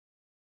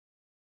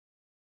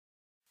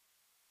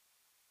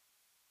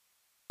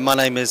My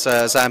name is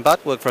Zan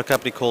Butt, work for a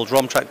company called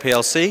Romtrac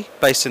PLC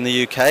based in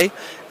the UK,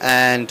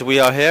 and we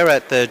are here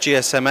at the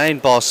GSMA in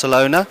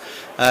Barcelona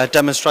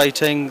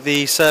demonstrating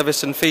the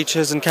service and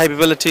features and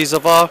capabilities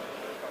of our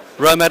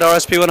Romad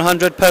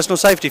RSP-100 personal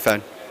safety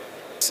phone.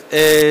 It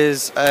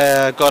is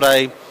got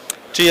a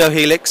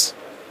GeoHelix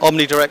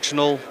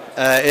omnidirectional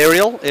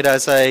aerial. It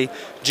has a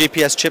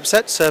GPS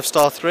chipset,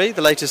 Surfstar 3,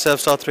 the latest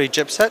Surfstar 3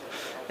 chipset.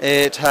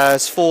 It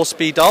has 4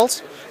 speed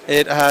dials.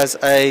 It has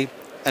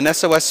an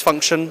SOS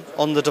function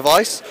on the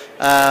device,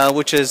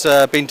 which has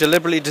been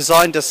deliberately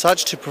designed as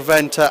such to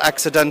prevent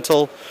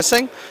accidental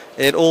missing.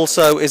 It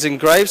also is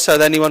engraved so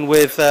that anyone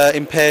with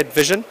impaired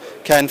vision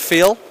can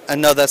feel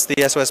and know that's the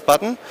SOS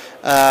button.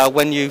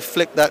 When you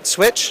flick that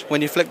switch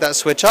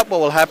up, what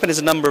will happen is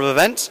a number of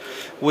events.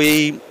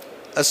 We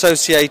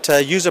associate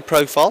a user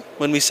profile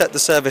when we set the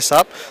service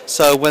up.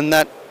 So when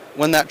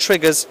that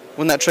triggers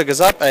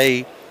up,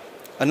 a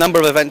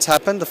number of events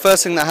happen. The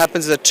first thing that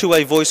happens is a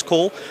two-way voice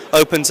call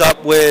opens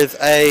up with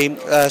a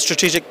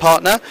strategic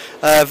partner,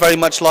 very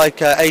much like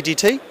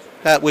ADT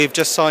that we've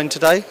just signed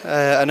today,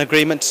 an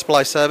agreement to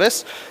supply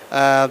service.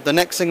 The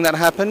next thing that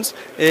happens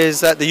is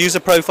that the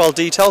user profile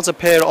details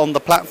appear on the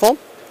platform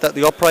that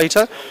the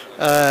operator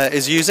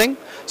is using.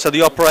 So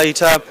the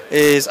operator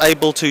is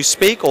able to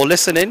speak or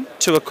listen in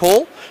to a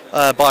call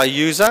by a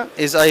user,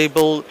 is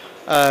able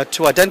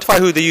to identify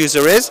who the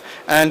user is,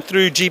 and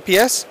through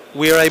GPS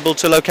we are able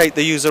to locate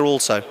the user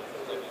also.